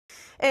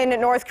In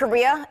North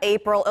Korea,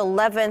 April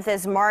 11th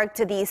is marked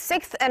the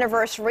 6th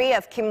anniversary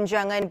of Kim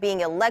Jong-un being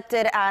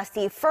elected as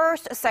the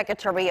first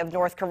secretary of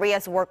North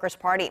Korea's Workers'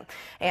 Party.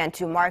 And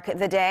to mark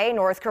the day,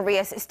 North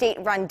Korea's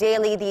state-run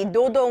daily, the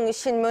Rodong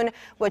Sinmun,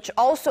 which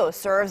also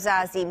serves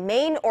as the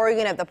main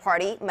organ of the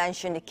party,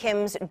 mentioned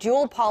Kim's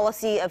dual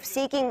policy of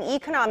seeking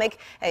economic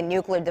and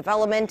nuclear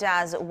development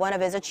as one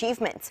of his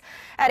achievements.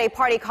 At a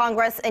party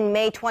congress in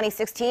May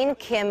 2016,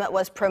 Kim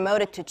was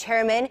promoted to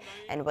chairman,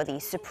 and with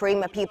the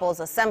Supreme People's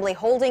Assembly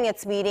holding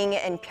its meeting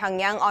in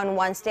Pyongyang on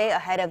Wednesday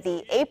ahead of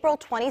the April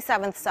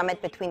 27th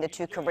summit between the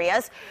two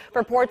Koreas.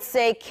 Reports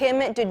say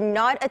Kim did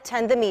not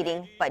attend the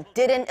meeting but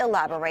didn't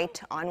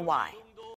elaborate on why.